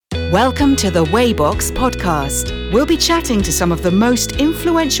Welcome to the Waybox podcast. We'll be chatting to some of the most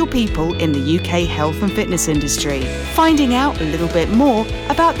influential people in the UK health and fitness industry, finding out a little bit more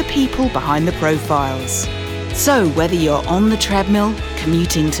about the people behind the profiles. So whether you're on the treadmill,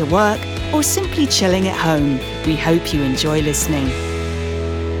 commuting to work, or simply chilling at home, we hope you enjoy listening.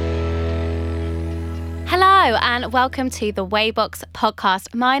 Hello and welcome to the Waybox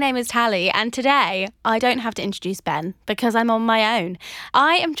podcast. My name is Tally and today I don't have to introduce Ben because I'm on my own.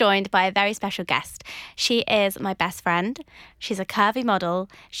 I am joined by a very special guest. She is my best friend. She's a curvy model.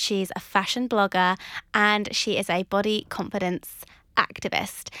 She's a fashion blogger and she is a body confidence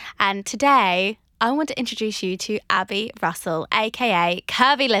activist. And today I want to introduce you to Abby Russell, aka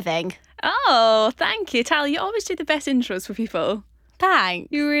Curvy Living. Oh, thank you, Tally. You always do the best intros for people. Thanks.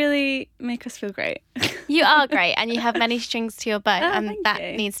 You really make us feel great. You are great and you have many strings to your bow and that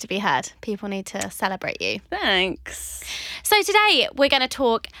you. needs to be heard. People need to celebrate you. Thanks. So today we're going to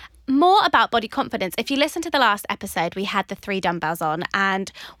talk more about body confidence. If you listen to the last episode, we had the 3 dumbbells on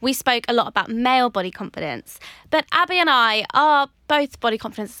and we spoke a lot about male body confidence. But Abby and I are both body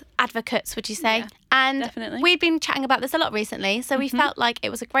confidence advocates, would you say? Yeah, and definitely. We've been chatting about this a lot recently. So we felt like it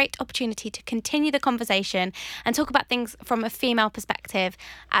was a great opportunity to continue the conversation and talk about things from a female perspective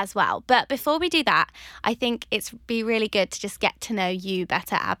as well. But before we do that, I think it's be really good to just get to know you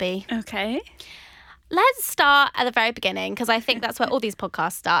better, Abby. Okay. Let's start at the very beginning because I think that's where all these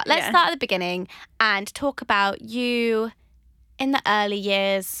podcasts start. Let's start at the beginning and talk about you in the early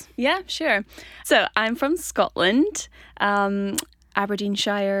years. Yeah, sure. So I'm from Scotland,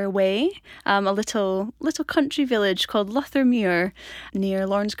 Aberdeenshire way, a little country village called Luthermuir near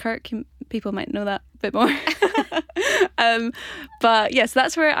Laurencekirk. People might know that a bit more. But yes,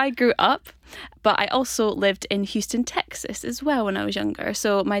 that's where I grew up. But I also lived in Houston, Texas as well when I was younger.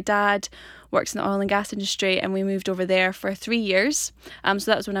 So my dad works in the oil and gas industry and we moved over there for 3 years. So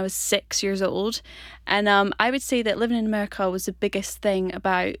that was when I was 6 years old. And I would say that living in America was the biggest thing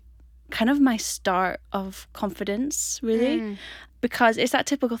about kind of my start of confidence, really. Because it's that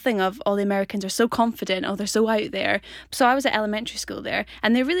typical thing of all the Americans are so confident, they're so out there. So I was at elementary school there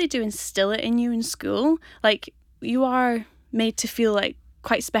and they really do instill it in you in school. Like you are made to feel like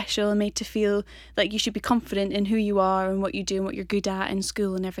quite special and made to feel like you should be confident in who you are and what you do and what you're good at in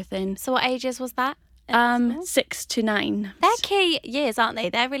school and everything. So what ages was that? 6 to 9. They're key years, aren't they?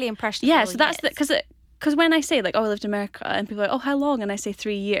 They're really impressionable. Yeah, so that's because when I say like, oh, I lived in America and people are like, oh, how long? And I say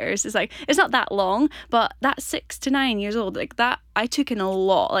 3 years. It's like, it's not that long, but that 6 to 9 years old, like that, I took in a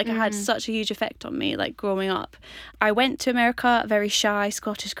lot. Like it had such a huge effect on me, like growing up. I went to America, a very shy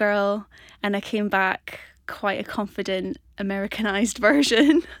Scottish girl, and I came back quite a confident Americanized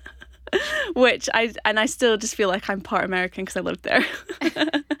version. Which I still just feel like I'm part American because I lived there.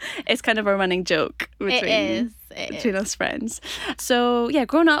 It's kind of a running joke between us friends. So yeah,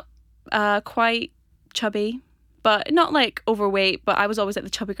 grown up quite chubby, but not like overweight, but I was always like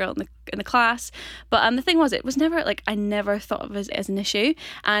the chubby girl in the class. But the thing was, it was never like, I never thought of it as an issue.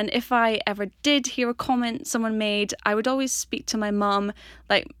 And if I ever did hear a comment someone made, I would always speak to my mum.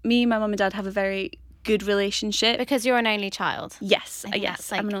 Like my mum and dad have a very good relationship. Because you're an only child. Yes, like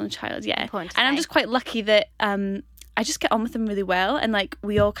I'm an only child, yeah. Important to and I'm say. just quite lucky that I just get on with them really well and like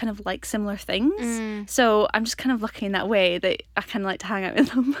we all kind of like similar things. So I'm just kind of lucky in that way that I kind of like to hang out with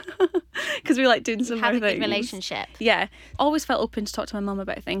them because we like doing similar things. Have a good relationship. Yeah. Always felt open to talk to my mum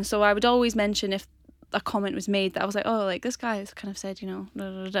about things. So I would always mention if a comment was made that I was like, oh, like this guy has kind of said, you know,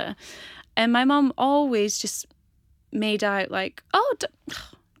 da, da, da. And my mum always just made out like, oh,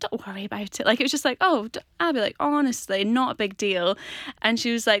 don't worry about it. Like, it was just like, oh, I'd be like, honestly, not a big deal. And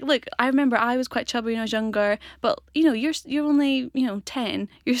she was like, look, I remember I was quite chubby when I was younger, but, you know, you're only, 10.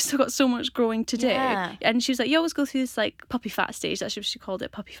 You've still got so much growing to do. Yeah. And she was like, you always go through this, like, puppy fat stage. That's what she called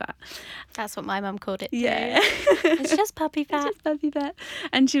it, puppy fat. That's what my mum called it too. Yeah. It's just puppy fat. It's just puppy fat.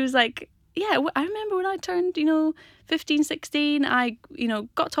 And she was like, yeah, I remember when I turned, 15, 16, I,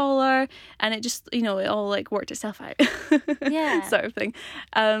 got taller and it just, it all like worked itself out. Yeah. Sort of thing.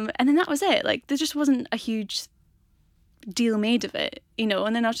 And then that was it. Like there just wasn't a huge deal made of it,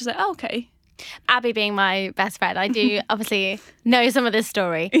 and then I was just like, oh, okay. Abby being my best friend, I do obviously know some of this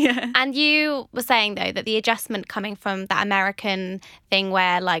story. Yeah. And you were saying though that the adjustment coming from that American thing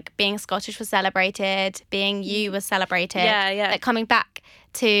where like being Scottish was celebrated, being you was celebrated. Yeah. That coming back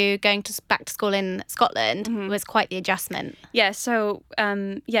to going back to school in Scotland was quite the adjustment. Yeah. So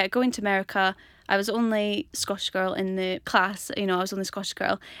going to America, I was only Scottish girl in the class. I was only Scottish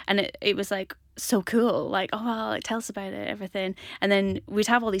girl, and it was like so cool. Like, oh wow, like tell us about it, everything. And then we'd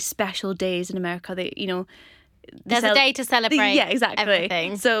have all these special days in America that There's a day to celebrate. Yeah, exactly.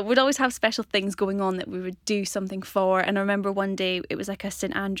 Everything. So we'd always have special things going on that we would do something for. And I remember one day it was like a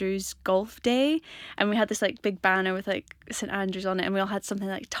St Andrew's golf day, and we had this like big banner with like St Andrew's on it, and we all had something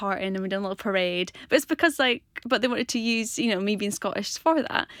like tartan, and we did a little parade. But it's because but they wanted to use me being Scottish for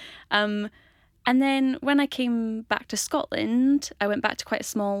that. And then when I came back to Scotland, I went back to quite a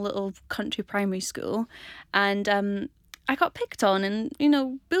small little country primary school, and I got picked on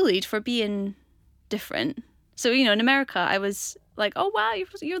and bullied for being different. So, in America, I was like, oh, wow,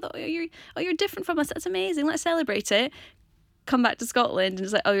 you're different from us. That's amazing. Let's celebrate it. Come back to Scotland and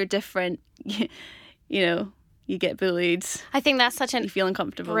it's like, oh, you're different. You get bullied. I think that's such you feel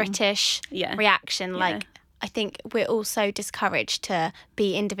uncomfortable. British reaction. Like, I think we're also discouraged to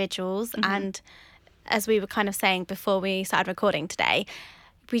be individuals. Mm-hmm. And as we were kind of saying before we started recording today,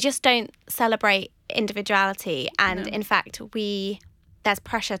 we just don't celebrate individuality. And in fact, there's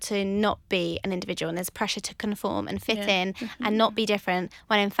pressure to not be an individual, and there's pressure to conform and fit in and not be different,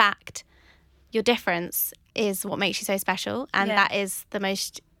 when in fact your difference is what makes you so special, and that is the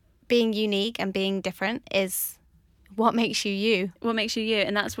most, being unique and being different is what makes you you. What makes you you,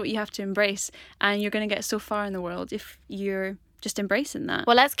 and that's what you have to embrace, and you're going to get so far in the world if you're just embracing that.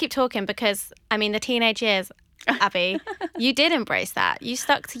 Well, let's keep talking, because I mean the teenage years, Abby, you did embrace that. You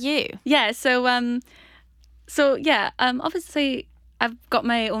stuck to you. Yeah, obviously I've got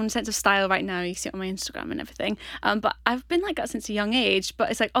my own sense of style right now. You see it on my Instagram and everything. But I've been like that since a young age.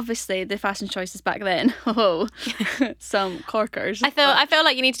 But it's like, obviously, the fashion choices back then, some corkers. I feel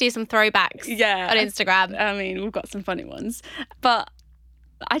like you need to do some throwbacks on Instagram. I mean, we've got some funny ones. But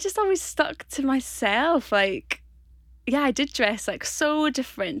I just always stuck to myself. Like, I did dress like so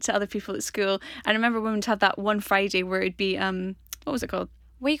different to other people at school. And I remember when we'd have that one Friday where it'd be, what was it called?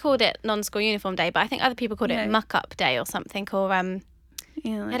 We called it non-school uniform day, but I think other people called it muck-up day or something, or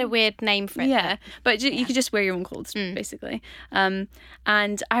it had a weird name for it. Yeah, but you could just wear your own clothes, basically. And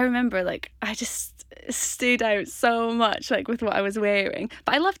I remember, like, I just stood out so much, like, with what I was wearing.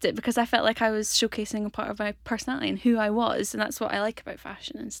 But I loved it because I felt like I was showcasing a part of my personality and who I was, and that's what I like about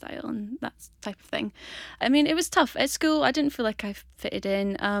fashion and style and that type of thing. I mean, it was tough. At school, I didn't feel like I fitted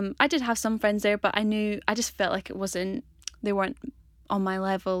in. I did have some friends there, but I just felt like they weren't on my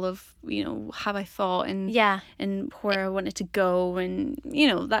level of, how I thought and where I wanted to go and,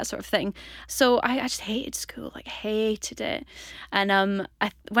 that sort of thing. So I just hated school, like hated it. And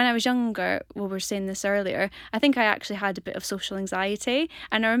when I was younger, we were saying this earlier, I think I actually had a bit of social anxiety.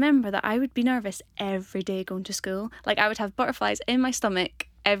 And I remember that I would be nervous every day going to school. Like I would have butterflies in my stomach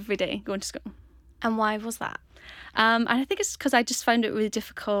every day going to school. And why was that? And I think it's because I just found it really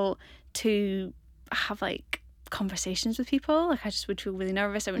difficult to have like conversations with people. Like I just would feel really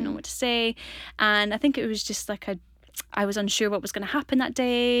nervous. I wouldn't know what to say, and I think it was just like I was unsure what was going to happen that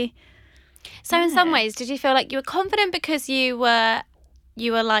day. So in some ways, did you feel like you were confident because you were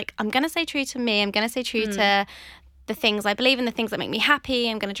like, I'm going to stay true to me, I'm going to stay true to the things I believe in, the things that make me happy,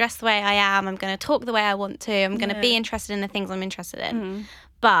 I'm going to dress the way I am, I'm going to talk the way I want to, I'm going to be interested in the things I'm interested in.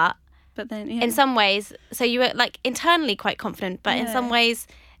 But then in some ways, so you were like internally quite confident, but in some ways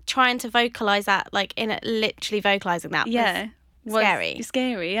trying to vocalise that, like literally vocalising that was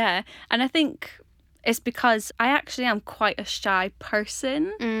scary. And I think it's because I actually am quite a shy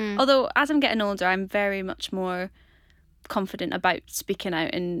person, although as I'm getting older I'm very much more confident about speaking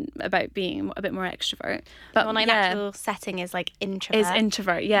out and about being a bit more extrovert. But my natural setting is like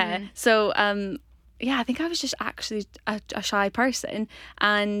introvert. So I think I was just actually a shy person,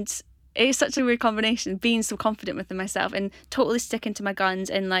 and it's such a weird combination, being so confident within myself and totally sticking to my guns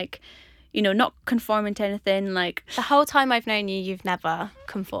and like, not conforming to anything. Like the whole time I've known you, you've never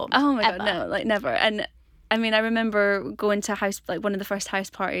conformed. Oh my God, no, like never. And I mean, I remember going to one of the first house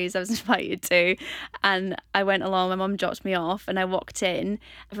parties I was invited to, and I went along, my mum dropped me off and I walked in,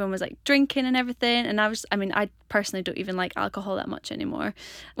 everyone was like drinking and everything, and I personally don't even like alcohol that much anymore.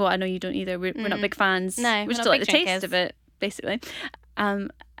 Well, I know you don't either. We're not big fans. No, we just don't like the taste of it, basically.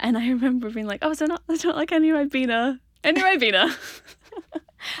 And I remember being like, oh, so not like any Ribena.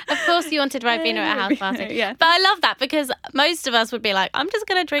 Of course you wanted Ribena at a house party. Yeah. But I love that, because most of us would be like, I'm just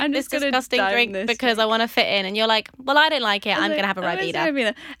going to drink this disgusting drink because I want to fit in. And you're like, well, I don't like it. I'm going to have a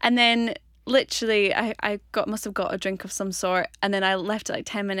Ribena. And then literally I must have got a drink of some sort, and then I left it like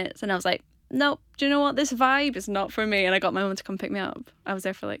 10 minutes and I was like, nope, do you know what? This vibe is not for me. And I got my mum to come pick me up. I was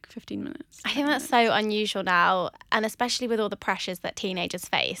there for like 15 minutes. I think that's so unusual now, and especially with all the pressures that teenagers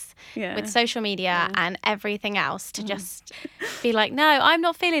face with social media and everything else, to just be like, no, I'm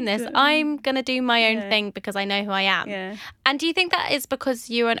not feeling this. I'm going to do my own thing because I know who I am. Yeah. And do you think that is because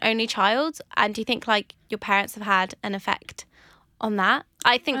you're an only child? And do you think like your parents have had an effect on that?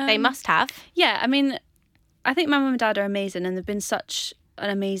 I think they must have. Yeah, I mean, I think my mum and dad are amazing, and they've been such an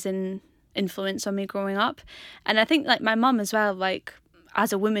amazing influence on me growing up. And I think like my mum as well, like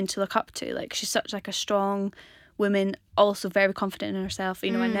as a woman to look up to, like she's such like a strong woman, also very confident in herself.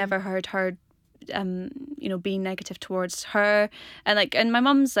 You know, I never heard her you know, being negative towards her. And my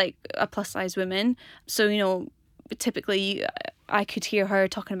mum's like a plus size woman, so you know, typically I could hear her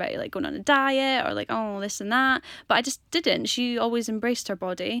talking about like going on a diet or like, oh, this and that, but I just didn't. She always embraced her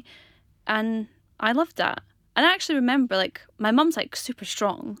body, and I loved that. And I actually remember, like, my mum's, like, super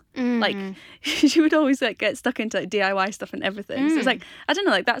strong. Like, she would always, like, get stuck into, like, DIY stuff and everything. So it's like, I don't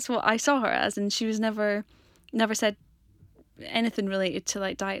know, like, that's what I saw her as. And she was never said anything related to,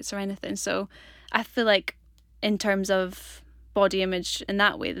 like, diets or anything. So I feel like in terms of body image in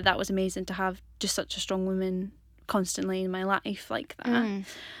that way, that was amazing to have just such a strong woman constantly in my life like that.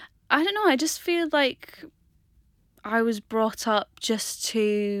 I don't know, I just feel like I was brought up just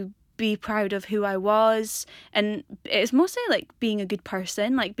to be proud of who I was, and it's mostly like being a good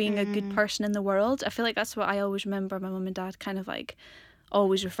person, like being a good person in the world. I feel like that's what I always remember my mum and dad kind of like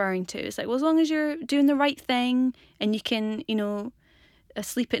always referring to. It's like, well, as long as you're doing the right thing and you can, you know,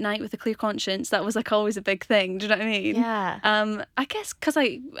 sleep at night with a clear conscience. That was like always a big thing. Do you know what I mean? Yeah. I guess because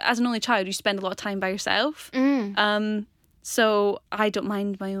as an only child, you spend a lot of time by yourself. So I don't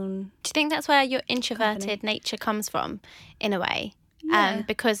mind my own. Do you think that's where your introverted nature comes from, in a way? Yeah.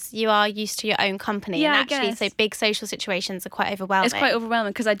 Because you are used to your own company, Yeah, and actually, so big social situations are quite overwhelming. It's quite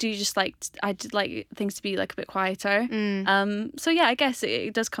overwhelming because I did like things to be like a bit quieter. So yeah, I guess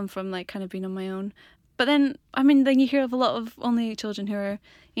it does come from like kind of being on my own. But then, I mean, then you hear of a lot of only children who are,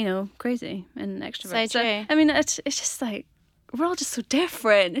 you know, crazy and extroverts. So true. I mean, it's just like, we're all just so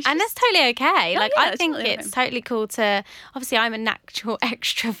different. And that's totally okay. Like, yeah, I think it's totally cool to, obviously I'm a natural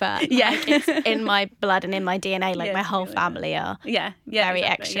extrovert. Yeah. Like, it's in my blood and in my DNA. Like, Yeah, my whole totally. family are very exactly,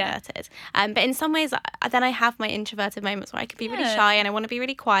 extroverted. Yeah. But in some ways, then I have my introverted moments where I can be really shy and I want to be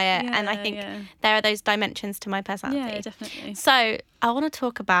really quiet. And I think there are those dimensions to my personality. Yeah, definitely. So I want to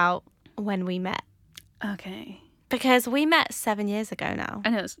talk about when we met. Okay. Because we met 7 years ago now. I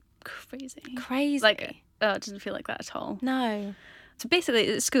know, it's crazy. Crazy. Like, oh, it doesn't feel like that at all. No. So basically,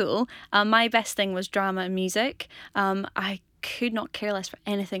 at school, my best thing was drama and music. I could not care less for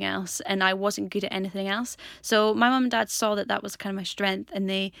anything else, and I wasn't good at anything else. So my mum and dad saw that was kind of my strength, and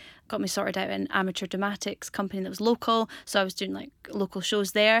they got me sorted out in amateur dramatics company that was local. So I was doing like local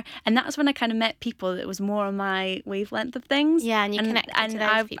shows there, and that's when I kind of met people that was more on my wavelength of things. Yeah, and you connected to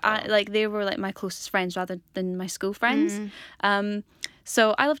those people. Like they were like my closest friends rather than my school friends.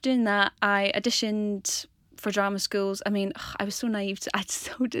 So I loved doing that. I auditioned for drama schools. I mean, I was so naive. I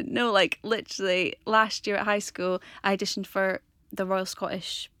so didn't know. Like literally last year at high school, I auditioned for the Royal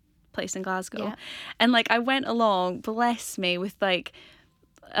Scottish place in Glasgow, and like I went along, bless me, with like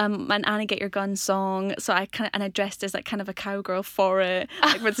an Annie Get Your Gun song. So I dressed as like kind of a cowgirl for it,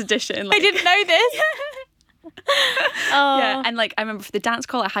 like for its audition. Like, I didn't know this. Yeah, and like I remember for the dance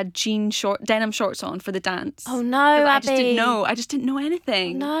call, I had denim shorts on for the dance. Oh no, Abby. I just didn't know. I just didn't know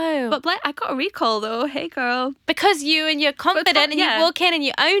anything. No. But I got a recall though. Hey girl. Because you're confident and you walk in and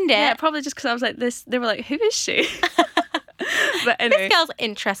you owned it. Yeah, probably just because I was like this. They were like, who is she? But anyway. This girl's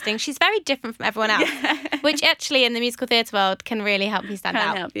interesting. She's very different from everyone else, which actually in the musical theatre world can really help you stand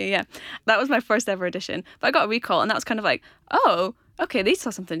out. Can help you, yeah. That was my first ever audition. But I got a recall, and that was kind of like, oh, okay, they saw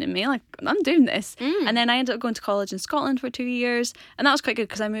something in me. Like, I'm doing this. And then I ended up going to college in Scotland for 2 years, and that was quite good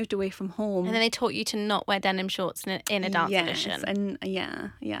because I moved away from home. And then they taught you to not wear denim shorts in a dance audition. And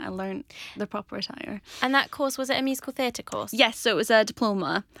I learned the proper attire. And that course, was it a musical theatre course? Yes, so it was a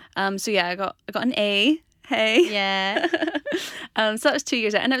diploma. So yeah, I got an A. Hey. Yeah. So that was 2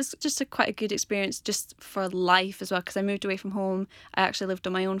 years out, and it was just quite a good experience just for life as well, because I moved away from home. I actually lived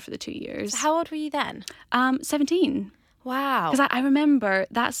on my own for the 2 years. So how old were you then? 17. Wow. Because I remember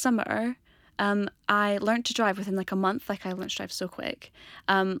that summer, I learnt to drive within like a month. Like I learnt to drive so quick.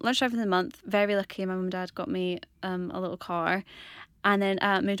 Learnt to drive within a month. Very lucky. My mum and dad got me a little car, and then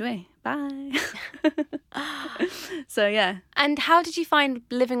moved away. Bye. So yeah. And how did you find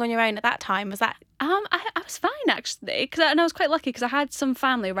living on your own at that time? Was that? I was fine actually, and I was quite lucky because I had some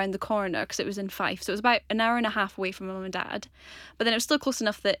family around the corner because it was in Fife, so it was about an hour and a half away from my mum and dad. But then it was still close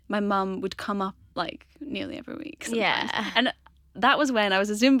enough that my mum would come up like nearly every week. Sometimes. Yeah. And that was when I was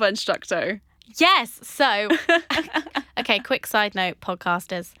a Zumba instructor. Yes. So, okay. Quick side note,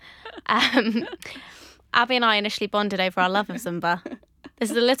 podcasters. Abby and I initially bonded over our love of Zumba. This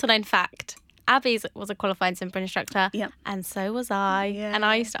is a little known fact. Abby was a qualified Zumba instructor, and so was I. Yeah. And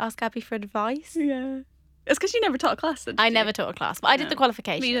I used to ask Abby for advice. Yeah. It's because you never taught a class, did you? I never taught a class, but I did the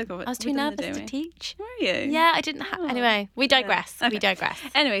qualification. But you did I was too nervous to teach. Were you? Yeah, I didn't anyway, we digress. Yeah. Okay. We digress.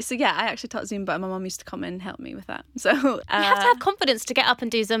 Anyway, so yeah, I actually taught Zumba and my mum used to come and help me with that. So You have to have confidence to get up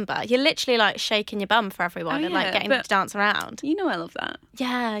and do Zumba. You're literally like shaking your bum for everyone and like getting them to dance around. You know I love that.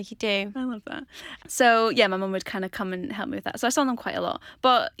 Yeah, you do. I love that. So yeah, my mum would kind of come and help me with that. So I saw them quite a lot.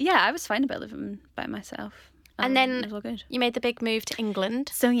 But yeah, I was fine about living by myself. And then it was all good. You made the big move to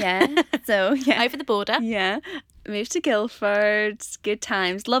England. So yeah. Over the border. Yeah. Moved to Guildford. Good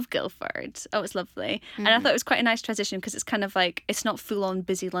times. Love Guildford. Oh, it's lovely. And I thought it was quite a nice transition because it's kind of like, it's not full on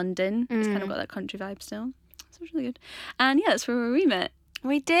busy London. It's kind of got that country vibe still. So it was really good. And yeah, that's where we met.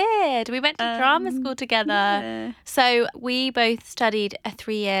 We did. We went to drama school together. Yeah. So we both studied a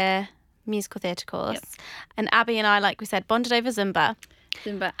 3-year musical theatre course. Yep. And Abby and I, like we said, bonded over Zumba.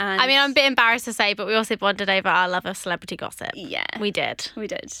 Zumba and... I mean, I'm a bit embarrassed to say, but we also bonded over our love of celebrity gossip. Yeah. We did. We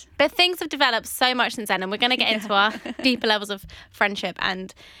did. But things have developed so much since then, and we're going to get into our deeper levels of friendship.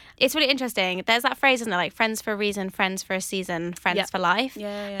 And it's really interesting. There's that phrase, isn't there? Like, friends for a reason, friends for a season, friends for life.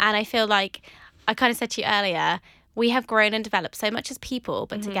 Yeah. And I feel like, I kind of said to you earlier, we have grown and developed so much as people,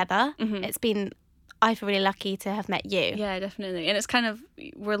 but together, it's been... I feel really lucky to have met you. Yeah, definitely. And it's kind of,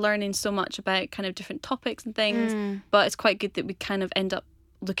 we're learning so much about kind of different topics and things, but it's quite good that we kind of end up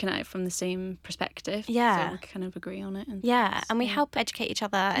looking at it from the same perspective. Yeah. So we kind of agree on it. And and we help educate each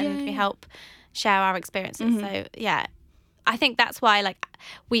other and we help share our experiences. So, yeah, I think that's why, like,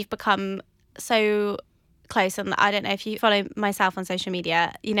 we've become so close. And I don't know if you follow myself on social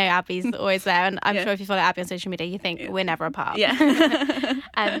media, you know Abby's always there, and I'm sure if you follow Abby on social media you think we're never apart.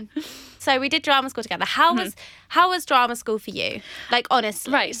 So we did drama school together. How was drama school for you, like,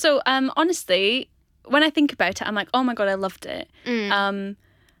 honestly? Right, so honestly, when I think about it, I'm like, oh my god, I loved it. And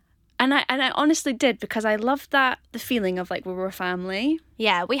I honestly did, because I loved the feeling of like we were a family.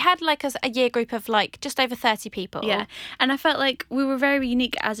 Yeah, we had like a year group of like just over 30 people. Yeah, and I felt like we were very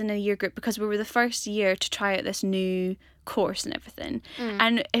unique as in a year group because we were the first year to try out this new course and everything.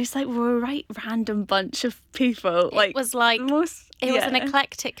 And it was like we were a right random bunch of people. Like, it was like it was an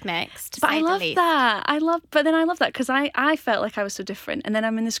eclectic mix, to but say I the love least. that. I love that because I felt like I was so different, and then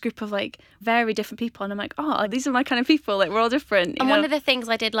I'm in this group of like very different people, and I'm like, oh, these are my kind of people. Like, we're all different. And one of the things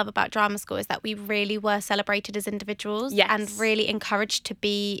I did love about drama school is that we really were celebrated as individuals and really encouraged to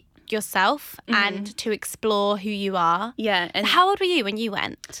be yourself and to explore who you are. Yeah. And so how old were you when you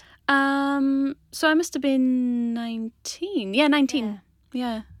went? So I must have been 19. Yeah, 19.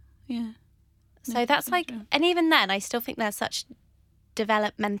 Yeah. So that's like, and even then, I still think there's such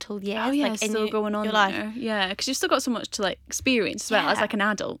developmental years. Oh yeah, like, still going on your there. life. Yeah, because you've still got so much to like experience as well as like an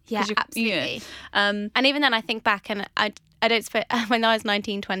adult. Yeah, absolutely. Yeah. And even then, I think back, and I don't when I was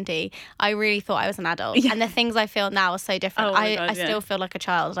 19, 20, I really thought I was an adult. Yeah. And the things I feel now are so different. Oh my God, I still feel like a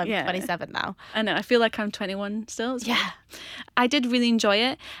child. I'm 27 now. I know. I feel like I'm 21 still. Yeah. I did really enjoy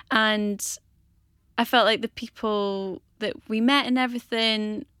it, and I felt like the people that we met and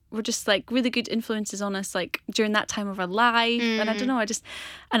everything were just like really good influences on us, like during that time of our life. And I don't know,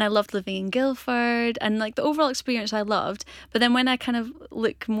 I loved living in Guildford, and like the overall experience I loved. But then when I kind of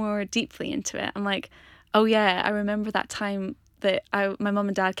look more deeply into it, I'm like, oh yeah, I remember that time that my mum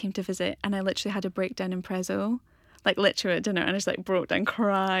and dad came to visit, and I literally had a breakdown in Prezzo. Like literally at dinner, and I just like broke down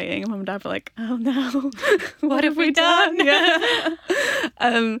crying. And mum and dad were like, "Oh no, what have we done?" Yeah.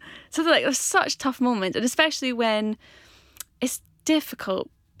 So like it was such tough moments, and especially when it's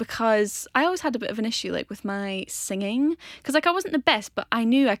difficult because I always had a bit of an issue like with my singing, because like I wasn't the best, but I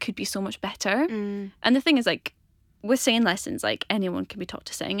knew I could be so much better. And the thing is, like with singing lessons, like anyone can be taught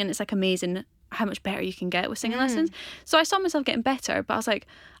to sing, and it's like amazing how much better you can get with singing lessons. So I saw myself getting better, but I was like,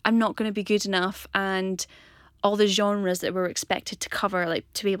 I'm not going to be good enough, and all the genres that we're expected to cover, like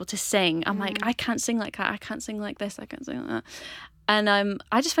to be able to sing, I'm like, I can't sing like that, I can't sing like this, I can't sing like that. And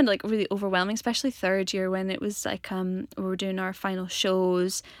I just found it like really overwhelming, especially third year when it was like we were doing our final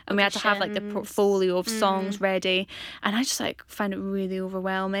shows and we had to have like the portfolio of songs ready, and I just like found it really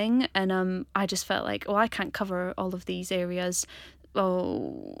overwhelming. And I just felt like, oh, I can't cover all of these areas.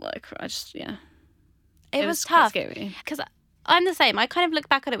 Oh, like I just It was quite tough scary. because I'm the same. I kind of look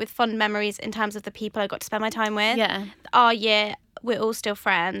back at it with fond memories in terms of the people I got to spend my time with. Yeah. Our year, we're all still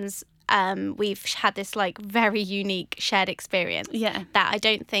friends. We've had this like very unique shared experience that I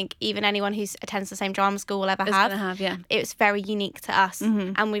don't think even anyone who attends the same drama school will ever have. It was very unique to us,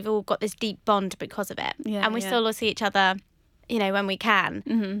 and we've all got this deep bond because of it. And we still all see each other, you know, when we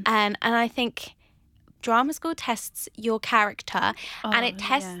can. And I think drama school tests your character and it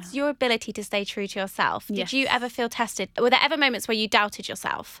tests your ability to stay true to yourself. Did you ever feel tested? Were there ever moments where you doubted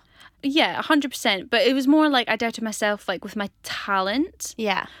yourself? Yeah, 100%. But it was more like I doubted myself, like with my talent.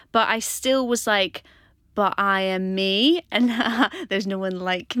 Yeah. But I still was like but I am me, and there's no one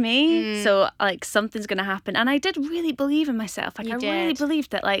like me. So like something's gonna happen. And I did really believe in myself. Like really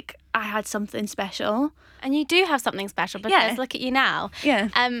believed that like I had something special. And you do have something special, because look at you now. Yeah.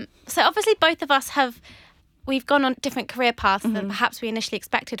 So obviously both of us we've gone on different career paths than perhaps we initially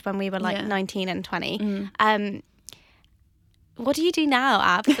expected when we were like 19 and 20. What do you do now,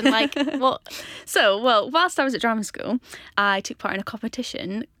 Abs? And like what? So, well, whilst I was at drama school, I took part in a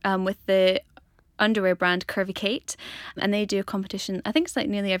competition with the underwear brand Curvy Kate, and they do a competition, I think it's like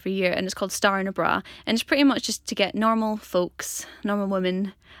nearly every year, and it's called Star in a Bra, and it's pretty much just to get normal folks, normal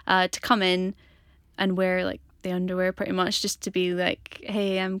women, to come in and wear like the underwear, pretty much just to be like,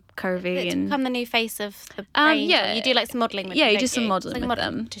 hey, I'm curvy, and become the new face of the range. You do like some modelling with them. You do some modelling with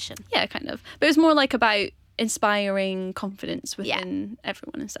them. Competition. Yeah, kind of, but it was more like about inspiring confidence within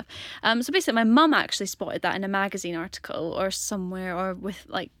everyone and stuff. So basically my mum actually spotted that in a magazine article or somewhere, or with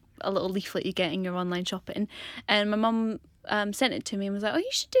like a little leaflet you get in your online shopping, and my mum sent it to me and was like, oh,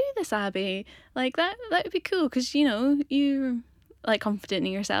 you should do this, Abby, like that would be cool, because you know you're like confident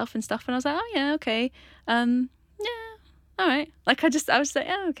in yourself and stuff. And I was like, oh yeah, okay, yeah, all right. Like I was like,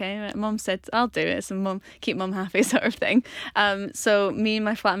 yeah, okay. Mum said I'll do it, so mum, keep mum happy, sort of thing. So me and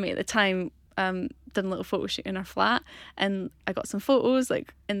my flatmate at the time done a little photo shoot in our flat, and I got some photos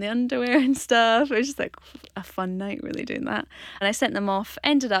like in the underwear and stuff. It was just like a fun night really doing that, and I sent them off,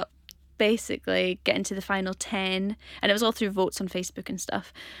 ended up basically getting to the final 10, and it was all through votes on Facebook and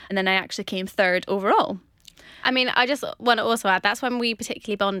stuff, and then I actually came third overall. I mean, I just want to also add, that's when we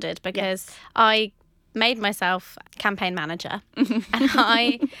particularly bonded, because I made myself campaign manager, and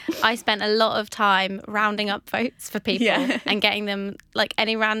I spent a lot of time rounding up votes for people and getting them, like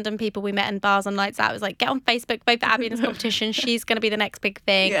any random people we met in bars on nights out, was like, get on Facebook, vote for Abby in this competition, she's going to be the next big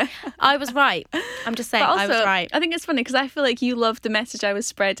thing. I was right. I'm just saying, also, I was right. I think it's funny because I feel like you loved the message I was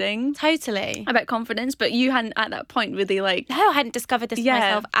spreading totally about confidence, but you hadn't at that point really like, no, I hadn't discovered this for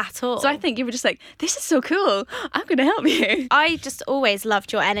myself at all. So I think you were just like, this is so cool, I'm going to help you. I just always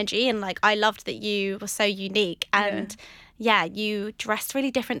loved your energy, and like I loved that you were so unique, and you dressed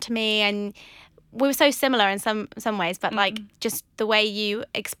really different to me, and we were so similar in some ways, but like just the way you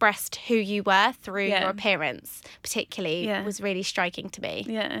expressed who you were through your appearance particularly was really striking to me,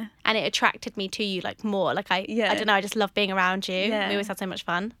 and it attracted me to you like more, like I don't know, I just love being around you. We always had so much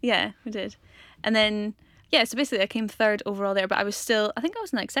fun. We did. And then so basically I came third overall there, but I was I think I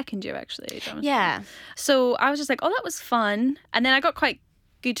was in like second year actually. So I was just like, oh, that was fun, and then I got quite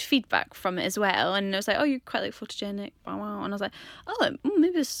good feedback from it as well, and I was like, oh, you're quite like photogenic, and I was like, oh,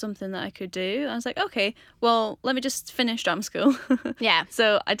 maybe this is something that I could do. And I was like, okay, well, let me just finish drama school.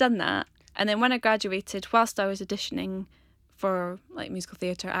 So I done that, and then when I graduated, whilst I was auditioning for like musical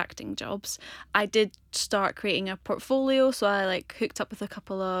theatre acting jobs, I did start creating a portfolio. So I like hooked up with a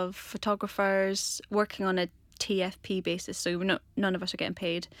couple of photographers working on a TFP basis, so none of us are getting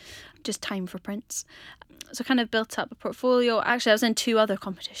paid, just time for prints. So kind of built up a portfolio. Actually, I was in 2 other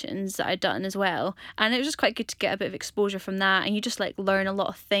competitions that I'd done as well, and it was just quite good to get a bit of exposure from that, and you just like learn a lot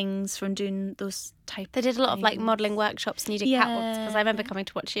of things from doing those type They did a lot of like modelling workshops, and you did catwalks, because I remember coming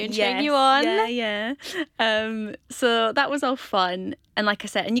to watch you and cheering you on. So that was all fun, and like I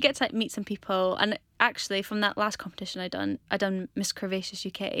said, and you get to like meet some people. And actually from that last competition I done Miss Curvaceous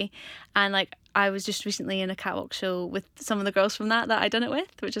UK, and like I was just recently in a catwalk show with some of the girls from that I done it with,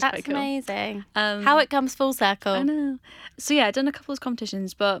 which is quite cool. That's amazing. How it comes full circle. I know. So yeah, I've done a couple of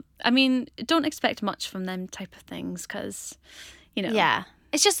competitions, but I mean, don't expect much from them type of things, because you know. Yeah.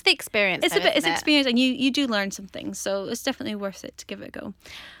 It's just the experience. It's experience, and you do learn some things, so it's definitely worth it to give it a go.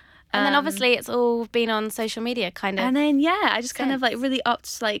 And then obviously it's all been on social media kind of. And then I just kind of like really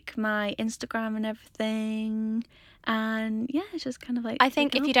upped like my Instagram and everything. And it's just kind of like, I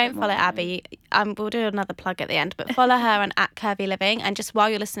think if you don't follow Abby, we'll do another plug at the end, but follow her on @Curvy Living, and just while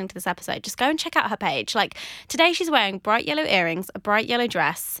you're listening to this episode, just go and check out her page. Like today she's wearing bright yellow earrings, a bright yellow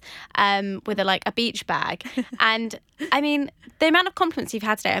dress, with a beach bag, and I mean the amount of compliments you've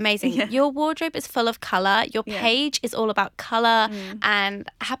had today are amazing. Your wardrobe is full of colour, your page is all about colour and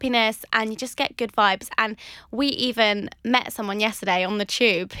happiness, and you just get good vibes. And we even met someone yesterday on the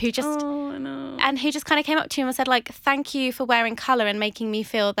tube who just who just kind of came up to you and said like, thank you for wearing colour and making me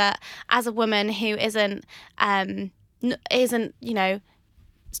feel that as a woman who isn't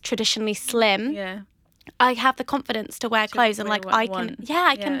traditionally slim, I have the confidence to wear clothes, and like I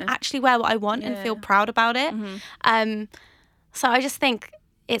can actually wear what I want and feel proud about it. So I just think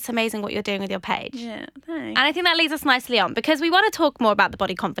it's amazing what you're doing with your page. Yeah, thanks. And I think that leads us nicely on, because we want to talk more about the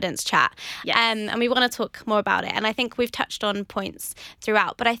body confidence chat. And we want to talk more about it. And I think we've touched on points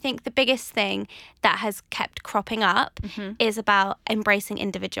throughout. But I think the biggest thing that has kept cropping up is about embracing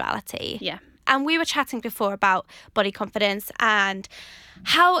individuality. Yeah. And we were chatting before about body confidence and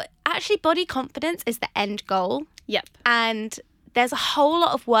how actually body confidence is the end goal. Yep. And there's a whole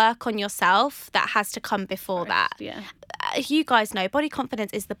lot of work on yourself that has to come before that. Yeah. You guys know body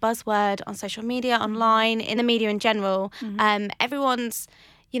confidence is the buzzword on social media, online, in the media in general. Everyone's,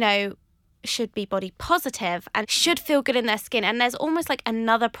 should be body positive and should feel good in their skin. And there's almost like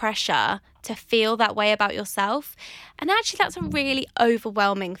another pressure to feel that way about yourself. And actually that's a really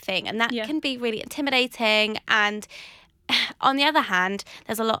overwhelming thing. And that can be really intimidating. And on the other hand,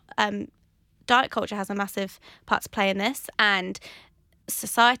 there's a lot, diet culture has a massive part to play in this, and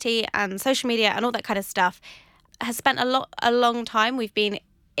society and social media and all that kind of stuff has spent a long time. We've been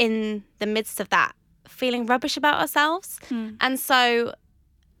in the midst of that, feeling rubbish about ourselves. And so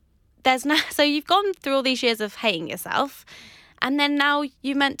so you've gone through all these years of hating yourself, and then now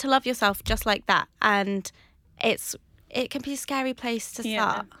you're meant to love yourself just like that. And it can be a scary place to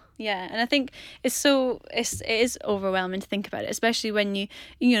start. Yeah, and I think it is overwhelming to think about it, especially when you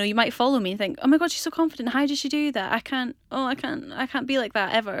might follow me and think, oh my God, she's so confident. How did she do that? I can't be like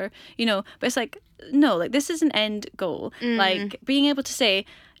that ever. But it's like, no, like this is an end goal. Like being able to say,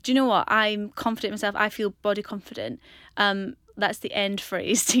 do you know what? I'm confident in myself. I feel body confident. That's the end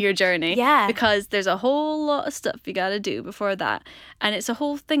phrase to your journey. Yeah. Because there's a whole lot of stuff you got to do before that. And it's a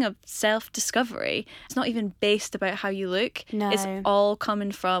whole thing of self-discovery. It's not even based about how you look. No. It's all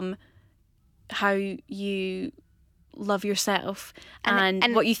coming from how you love yourself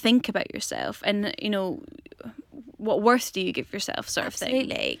and what you think about yourself. And, what worth do you give yourself, sort of thing.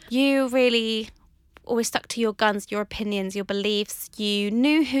 Absolutely. You really always stuck to your guns, your opinions, your beliefs. You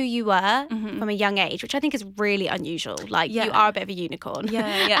knew who you were from a young age, which I think is really unusual. Like, you are a bit of a unicorn.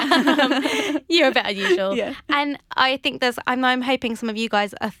 Yeah. You're a bit unusual. Yeah. And I think I'm hoping some of you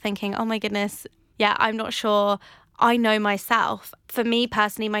guys are thinking, oh my goodness, I'm not sure I know myself. For me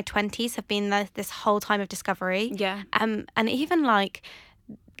personally, my 20s have been this whole time of discovery. Yeah. And even like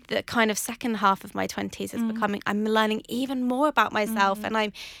the kind of second half of my 20s is becoming, I'm learning even more about myself, and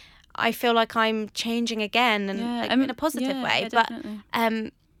I feel like I'm changing again, and in a positive way. Yeah,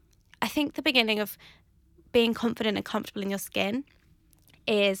 but I think the beginning of being confident and comfortable in your skin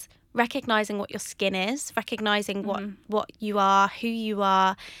is recognizing what your skin is, recognizing what you are, who you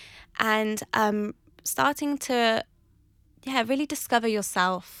are, and starting to really discover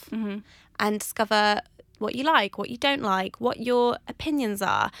yourself and discover what you like, what you don't like, what your opinions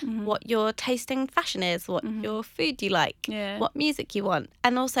are, what your taste in fashion is, what your food you like, what music you want.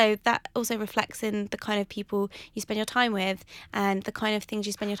 And also that also reflects in the kind of people you spend your time with and the kind of things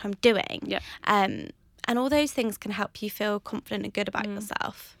you spend your time doing. Yeah. And all those things can help you feel confident and good about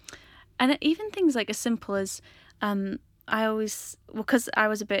yourself. And even things like as simple as because I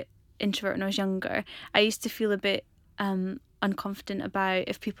was a bit introvert when I was younger, I used to feel a bit unconfident about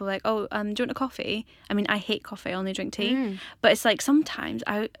if people were like, oh, do you want a coffee? I mean, I hate coffee, I only drink tea. But it's like sometimes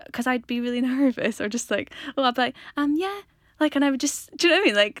because I'd be really nervous, or just like, oh, I'd be like, yeah. Like, and I would just, do you know what I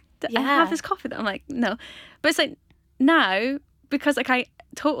mean? Like, I have this coffee that I'm like, no. But it's like now, because like I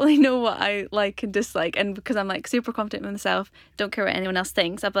totally know what I like and dislike, and because I'm like super confident in myself, don't care what anyone else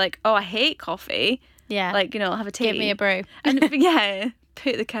thinks, I'd be like, oh, I hate coffee. Yeah. Like, I'll have a tea. Give me a brew. And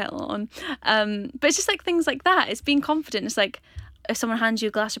put the kettle on. But it's just like things like that. It's being confident. It's like if someone hands you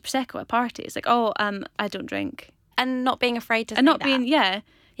a glass of Prosecco at a party, it's like, oh, I don't drink. And not being afraid to say and not that. being, Yeah,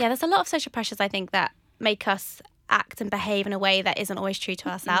 there's a lot of social pressures, I think, that make us act and behave in a way that isn't always true to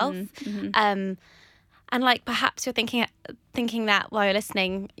ourselves. And like perhaps you're thinking that while you're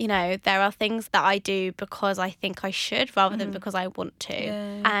listening, there are things that I do because I think I should rather than because I want to.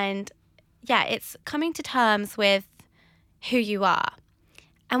 Yeah. And it's coming to terms with who you are.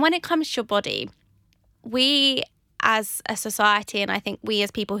 And when it comes to your body, we as a society, and I think we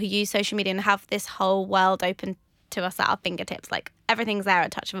as people who use social media and have this whole world open to us at our fingertips, like everything's there at a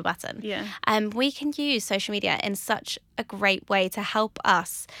touch of a button. Yeah. We can use social media in such a great way to help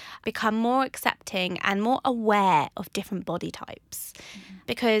us become more accepting and more aware of different body types.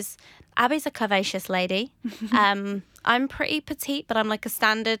 Because Abby's a curvaceous lady. I'm pretty petite, but I'm like a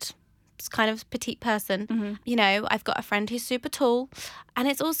standard kind of petite person. I've got a friend who's super tall, and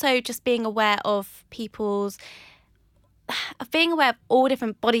it's also just being aware of being aware of all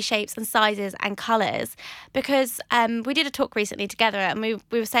different body shapes and sizes and colours, because we did a talk recently together, and we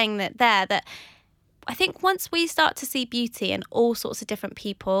were saying that I think once we start to see beauty in all sorts of different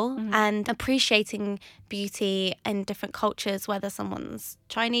people and appreciating beauty in different cultures, whether someone's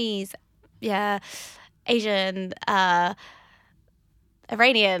Chinese, Asian,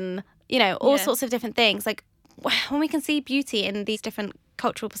 Iranian, all sorts of different things. Like when we can see beauty in these different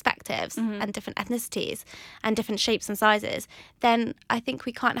cultural perspectives and different ethnicities and different shapes and sizes, then I think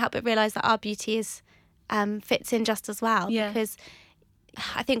we can't help but realise that our beauty is fits in just as well. Yeah. Because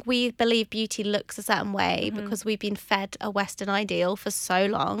I think we believe beauty looks a certain way because we've been fed a Western ideal for so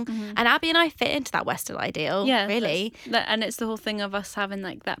long. And Abby and I fit into that Western ideal, really. And it's the whole thing of us having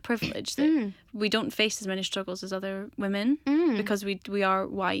like that privilege that we don't face as many struggles as other women because we are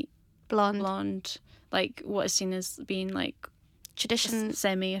white, blonde, like what is seen as being like tradition,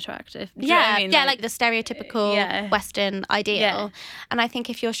 semi-attractive. Do you know what I mean? Like the stereotypical Western ideal. And I think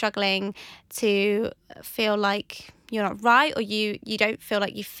if you're struggling to feel like you're not right, or you don't feel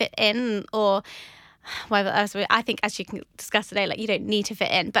like you fit in, or whatever else, I think, as you can discuss today, like you don't need to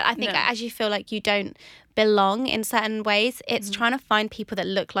fit in, but I think as you feel like you don't belong in certain ways, it's trying to find people that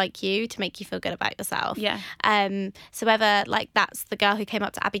look like you to make you feel good about yourself. So whether like that's the girl who came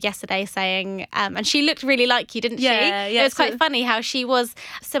up to Abby yesterday saying and she looked really like you, didn't she? It was quite funny how she was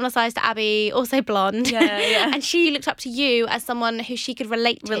similar size to Abby, also blonde, and she looked up to you as someone who she could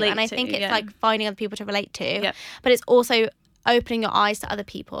relate to, and I think it's like finding other people to relate to, but it's also opening your eyes to other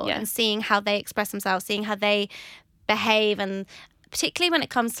people and seeing how they express themselves, seeing how they behave, and particularly when it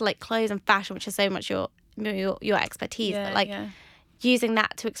comes to like clothes and fashion, which is so much your expertise, but like using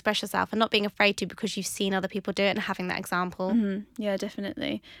that to express yourself and not being afraid to because you've seen other people do it and having that example. Yeah,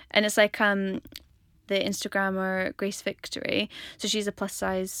 definitely. And it's like the Instagrammer Grace Victory, so she's a plus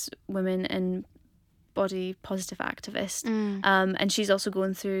size woman and body positive activist, and she's also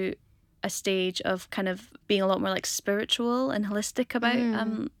going through a stage of kind of being a lot more like spiritual and holistic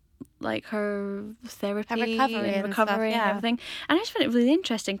about like her therapy, and recovery and everything. And I just find it really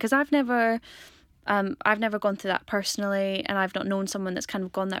interesting because I've never gone through that personally, and I've not known someone that's kind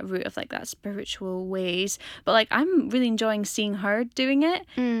of gone that route of like that spiritual ways, but like I'm really enjoying seeing her doing it.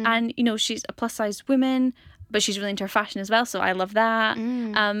 And you know, she's a plus size woman, but she's really into her fashion as well, so I love that.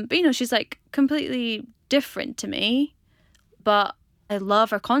 But you know, she's like completely different to me, but I love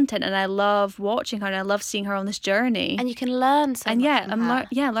her content and I love watching her and I love seeing her on this journey. And you can learn so much from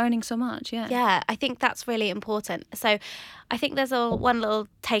her. Learning so much. Yeah, I think that's really important. So I think there's one little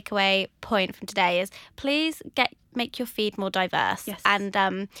takeaway point from today is please make your feed more diverse. Yes.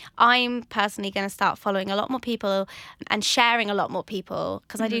 And I'm personally going to start following a lot more people and sharing a lot more people,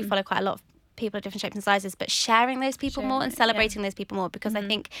 because I do follow quite a lot of people of different shapes and sizes, but sharing those people more and celebrating those people more, because I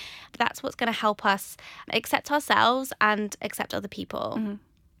think that's what's going to help us accept ourselves and accept other people. And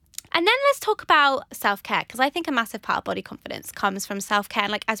then let's talk about self-care, because I think a massive part of body confidence comes from self-care,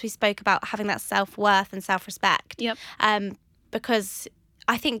 and like as we spoke about, having that self-worth and self-respect. Because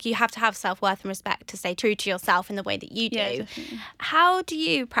I think you have to have self-worth and respect to stay true to yourself in the way that you do. Definitely. How do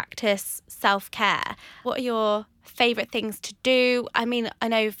you practice self-care? What are your favourite things to do? I mean, I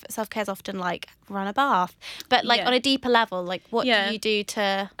know self-care is often like run a bath, but like on a deeper level, like what do you do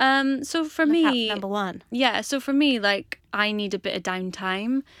to so for me, number one? So for me, like I need a bit of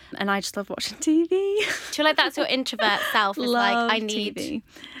downtime and I just love watching TV. Do you feel like that's your introvert self is like, I need TV.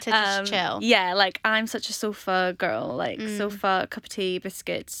 to just chill? Yeah, like I'm such a sofa girl, like sofa, cup of tea,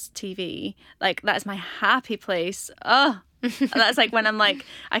 biscuits, TV. Like that's my happy place. That's like when I'm like,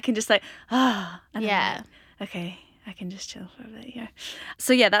 I can just like, and I'm like, okay, I can just chill for a bit here.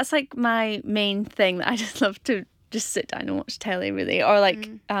 So yeah, that's like my main thing that I just love to just sit down and watch telly, really. Or like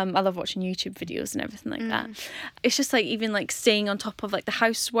I love watching YouTube videos and everything like that. It's just like even like staying on top of like the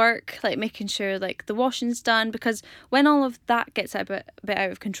housework, like making sure like the washing's done, because when all of that gets a bit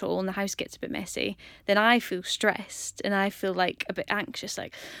out of control and the house gets a bit messy, then I feel stressed and I feel like a bit anxious,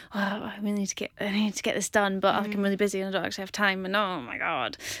 like, oh, I need to get this done, but like I'm really busy and I don't actually have time, and oh my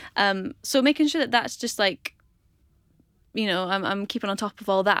god. So making sure that that's just like, you know, I'm keeping on top of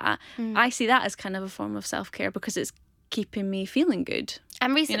all that. I see that as kind of a form of self-care because it's keeping me feeling good.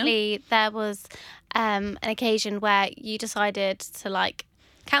 And recently there was an occasion where you decided to like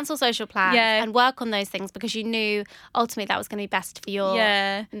cancel social plans and work on those things because you knew ultimately that was going to be best for your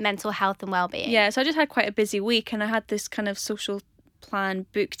mental health and well-being. Yeah, so I just had quite a busy week and I had this kind of social plan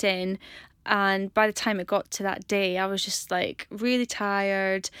booked in. And by the time it got to that day, I was just like really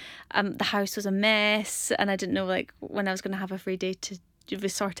tired. The house was a mess and I didn't know like when I was going to have a free day to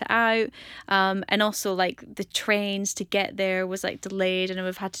sort it out. And also like the trains to get there was like delayed and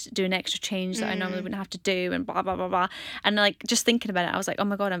I've had to do an extra change that I normally wouldn't have to do, and blah, blah, blah, blah. And like just thinking about it, I was like, oh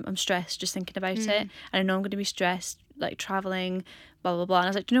my God, I'm stressed just thinking about it. And I know I'm going to be stressed like travelling, blah, blah, blah. And I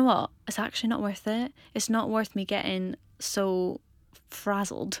was like, do you know what? It's actually not worth it. It's not worth me getting so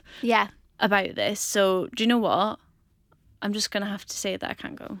frazzled. Yeah. About this. So do you know what? I'm just gonna have to say that I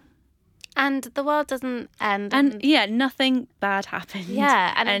can't go. And the world doesn't end. And nothing bad happened.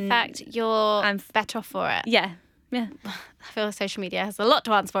 Yeah, and in fact, I'm better off for it. Yeah, Yeah. I feel like social media has a lot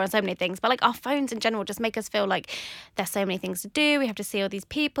to answer for and so many things, but like our phones in general just make us feel like there's so many things to do. We have to see all these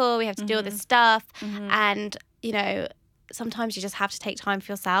people, we have to do all this stuff. And, you know, sometimes you just have to take time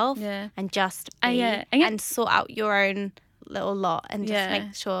for yourself and just be and sort out your own little lot and just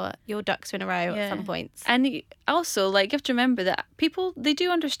make sure your ducks are in a row at some points. And also, like, you have to remember that people, they do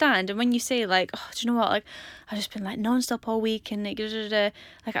understand. And when you say, like, oh, do you know what, like, I've just been like non-stop all week and like,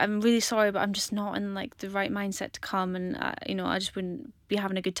 like, I'm really sorry, but I'm just not in like the right mindset to come, and you know, I just wouldn't be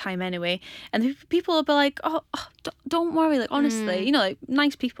having a good time anyway. And people will be like, oh don't worry, like, honestly, you know, like,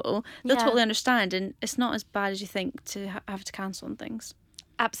 nice people, they'll totally understand, and it's not as bad as you think to have to cancel on things.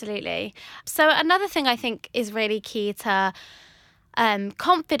 Absolutely. So another thing I think is really key to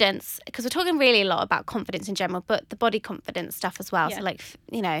confidence, because we're talking really a lot about confidence in general, but the body confidence stuff as well. So like,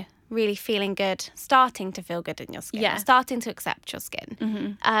 you know, really feeling good, starting to feel good in your skin, starting to accept your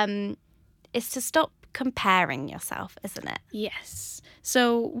skin, is to stop comparing yourself, isn't it? Yes.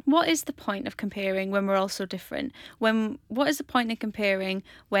 So what is the point of comparing when we're all so different? What is the point in comparing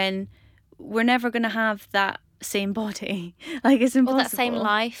when we're never going to have that same body? Like, it's impossible. Or that same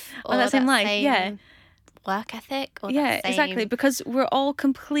life. Or that same life, work ethic. Or exactly. Because we're all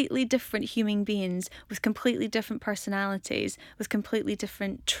completely different human beings with completely different personalities, with completely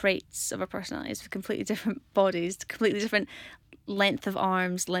different traits of our personalities, with completely different bodies, completely different length of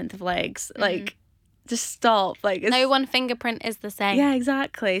arms, length of legs. Like, just stop. Like, no one fingerprint is the same. Yeah,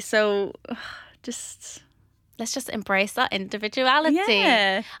 exactly. So let's just embrace that individuality.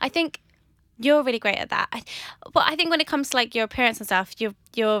 Yeah. I think you're really great at that. But I think when it comes to like your appearance and stuff,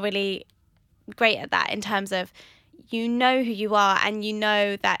 you're really great at that in terms of, you know who you are, and you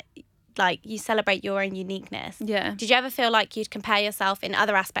know that like you celebrate your own uniqueness. Yeah. Did you ever feel like you'd compare yourself in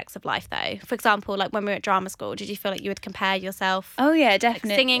other aspects of life though? For example, like when we were at drama school, did you feel like you would compare yourself? Oh yeah, definitely.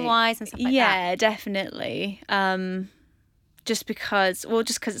 Like singing wise and stuff like that? Yeah, definitely. Just because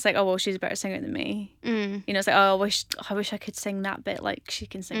it's like, oh well, she's a better singer than me. You know, it's like, oh, I wish I could sing that bit like she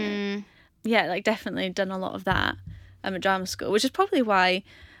can sing it. Yeah, like, definitely done a lot of that at drama school, which is probably why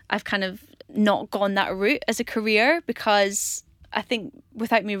I've kind of not gone that route as a career, because I think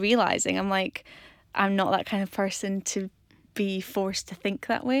without me realising, I'm like, I'm not that kind of person to be forced to think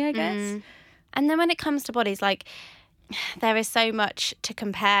that way, I guess. And then when it comes to bodies, like, there is so much to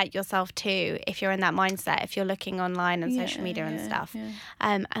compare yourself to if you're in that mindset, if you're looking online and social media and stuff. Yeah.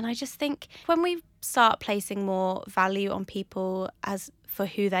 And I just think when we start placing more value on people as for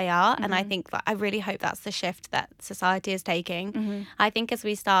who they are, and I think I really hope that's the shift that society is taking. I think as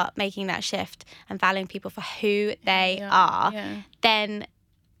we start making that shift and valuing people for who they are, then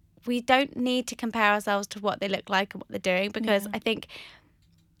we don't need to compare ourselves to what they look like and what they're doing, because I think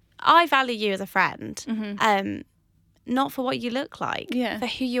I value you as a friend. Not for what you look like, for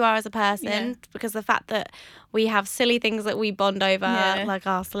who you are as a person, because the fact that we have silly things that we bond over, like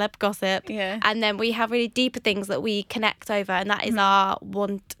our celeb gossip, and then we have really deeper things that we connect over, and that is our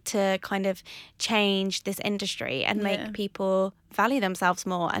want to kind of change this industry and make people value themselves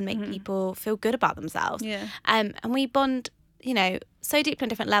more and make people feel good about themselves. And we bond, you know, so deeply on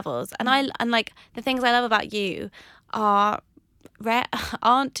different levels. And like the things I love about you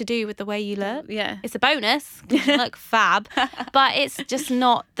aren't to do with the way you look. It's a bonus because you look fab, but it's just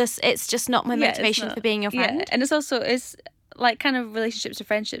not my motivation for being your friend. And it's also like kind of relationships or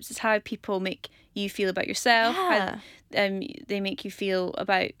friendships. It's how people make you feel about yourself, how they make you feel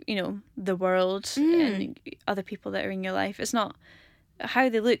about, you know, the world and other people that are in your life. It's not how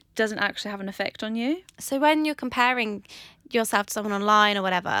they look doesn't actually have an effect on you. So when you're comparing yourself to someone online or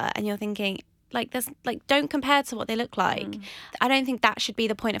whatever, and you're thinking, like, there's like, don't compare to what they look like. I don't think that should be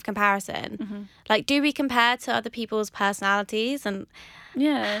the point of comparison. Like, do we compare to other people's personalities? And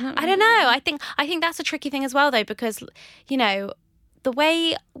I don't know. I think that's a tricky thing as well, though, because, you know, the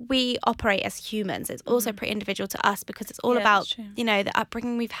way we operate as humans is also pretty individual to us, because it's all about, you know, the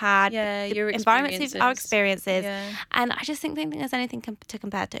upbringing we've had, your environments, our experiences. And I just don't think there's anything to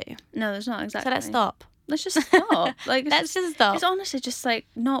compare to. No, there's not, exactly. So let's stop. Let's just stop. Like, let's just stop. It's honestly just like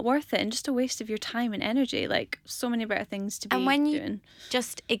not worth it, and just a waste of your time and energy. Like, so many better things to be doing. And when you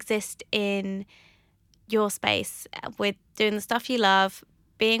just exist in your space with doing the stuff you love,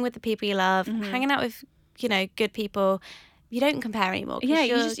 being with the people you love, hanging out with, you know, good people, you don't compare anymore. You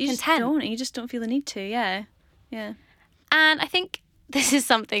just don't feel the need to. Yeah. And I think this is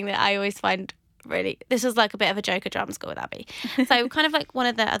something that I always find really, this was like a bit of a joke at drama school with Abby. So kind of like one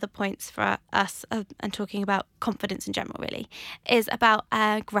of the other points for us and talking about confidence in general really is about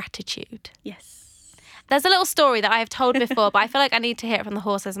gratitude. Yes. There's a little story that I have told before, but I feel like I need to hear it from the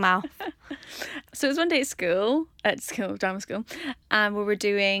horse's mouth. So it was one day at drama school, and we were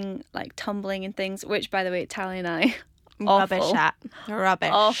doing like tumbling and things, which, by the way, Tally and I, Rubbish awful. at.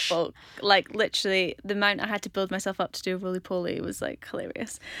 Rubbish. Awful. Like, literally, the amount I had to build myself up to do a roly-poly was, like,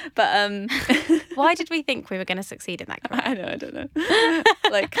 hilarious. But, Why did we think we were going to succeed in that career? I don't know.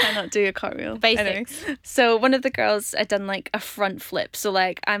 Like, cannot do a cartwheel. Basics. Anyway, so one of the girls had done, like, a front flip. So,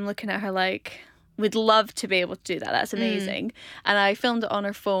 like, I'm looking at her like, we'd love to be able to do that. That's amazing. And I filmed it on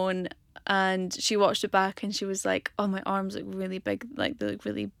her phone, and she watched it back, and she was like, oh, my arms look really big, like they look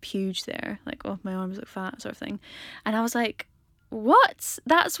really huge there, like, oh, my arms look fat, sort of thing. And I was like, what?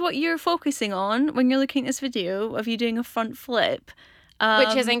 That's what you're focusing on when you're looking at this video of you doing a front flip,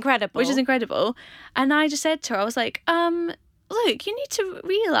 Which is incredible. And I just said to her, I was like, look, you need to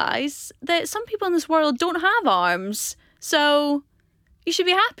realise that some people in this world don't have arms, so you should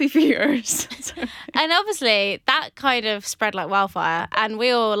be happy for yours. And obviously that kind of spread like wildfire, and we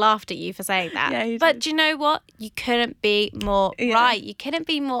all laughed at you for saying that. Yeah, you but did. do you know what? You couldn't be more right. You couldn't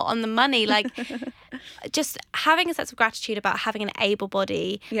be more on the money. Like, just having a sense of gratitude about having an able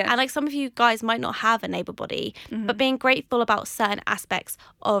body. Yeah. And like, some of you guys might not have an able body, but being grateful about certain aspects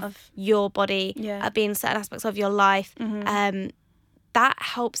of your body, being certain aspects of your life, that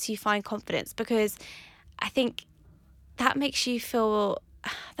helps you find confidence, because I think that makes you feel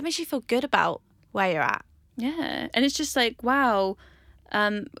good about where you're at. Yeah. And it's just like, wow,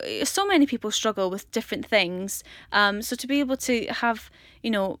 so many people struggle with different things. So to be able to have,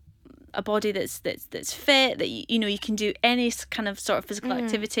 you know, a body that's fit, that you know you can do any kind of sort of physical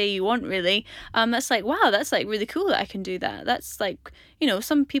activity you want, really. That's like, wow, that's like really cool that I can do that. That's like, you know,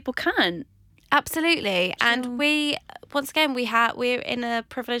 some people can't. Absolutely. And we, once again, we're in a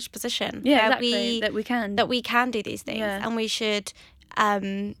privileged position. Yeah, exactly. That we can do these things. Yeah. And we should,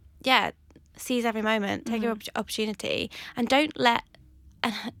 seize every moment, take your opportunity, and don't let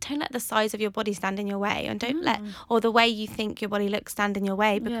the size of your body stand in your way, and don't let, or the way you think your body looks stand in your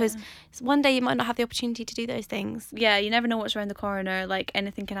way, because one day you might not have the opportunity to do those things. Yeah, you never know what's around the corner. Like,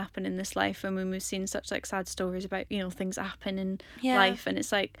 anything can happen in this life, and when we've seen such like sad stories about, you know, things that happen in life, and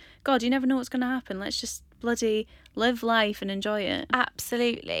it's like, God, you never know what's going to happen. Let's just bloody live life and enjoy it.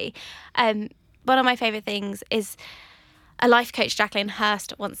 Absolutely. One of my favourite things is a life coach, Jacqueline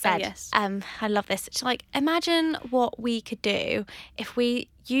Hurst, once said, I love this. She's like, imagine what we could do if we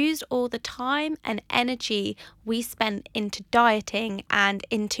used all the time and energy we spent into dieting and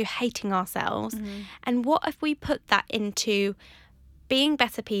into hating ourselves. And what if we put that into being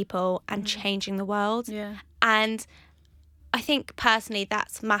better people and changing the world? Yeah. And I think personally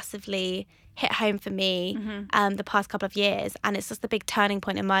that's massively hit home for me the past couple of years, and it's just the big turning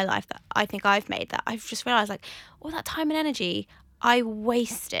point in my life that I think I've made, that I've just realised, like, all that time and energy I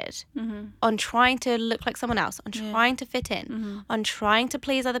wasted on trying to look like someone else, on trying to fit in, on trying to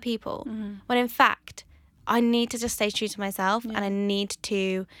please other people, when in fact I need to just stay true to myself, and I need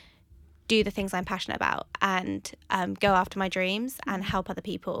to do the things I'm passionate about, and go after my dreams and help other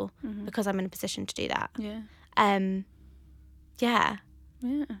people, because I'm in a position to do that. Yeah.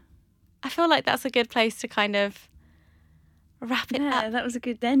 I feel like that's a good place to kind of wrap it up. Yeah, that was a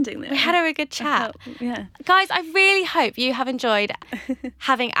good ending there. We had a really good chat. Guys, I really hope you have enjoyed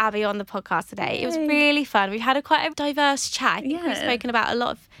having Abby on the podcast today. It was really fun. We've had quite a diverse chat. I think we've spoken about a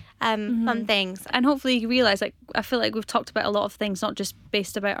lot of fun things. And hopefully you realise, like, I feel like we've talked about a lot of things, not just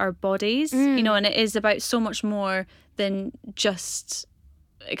based about our bodies, you know, and it is about so much more than just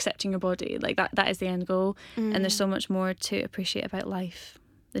accepting your body. Like, that is the end goal. And there's so much more to appreciate about life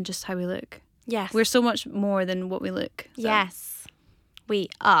than just how we look. Yes. We're so much more than what we look. So. Yes, we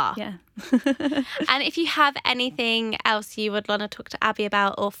are. Yeah. And if you have anything else you would want to talk to Abby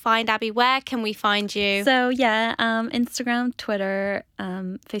about or find Abby, where can we find you? So, Instagram, Twitter,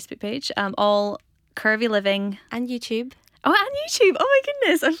 Facebook page, all Curvy Living. And YouTube. Oh, and YouTube. Oh my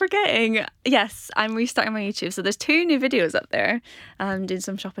goodness, I'm forgetting. Yes, I'm restarting my YouTube. So there's 2 new videos up there. I'm doing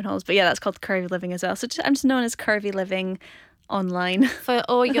some shopping hauls. But yeah, that's called Curvy Living as well. So I'm just known as Curvy Living online. For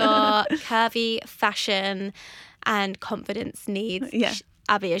all your curvy fashion and confidence needs. Yeah.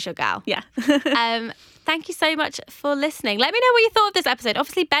 Abby is your gal. Yeah. Thank you so much for listening. Let me know what you thought of this episode.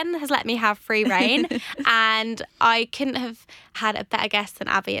 Obviously, Ben has let me have free reign, and I couldn't have had a better guest than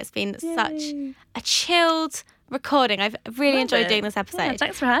Abby. It's been such a chilled recording. I've really enjoyed doing this episode. Yeah,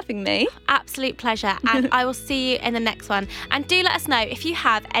 thanks for having me. Absolute pleasure. And I will see you in the next one. And do let us know if you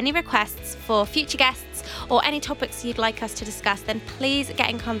have any requests for future guests or any topics you'd like us to discuss, then please get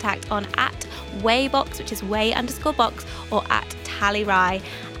in contact on @waybox, which is way_box, or @tallyry.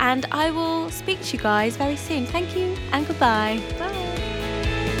 And I will speak to you guys very soon. Thank you and goodbye. Bye.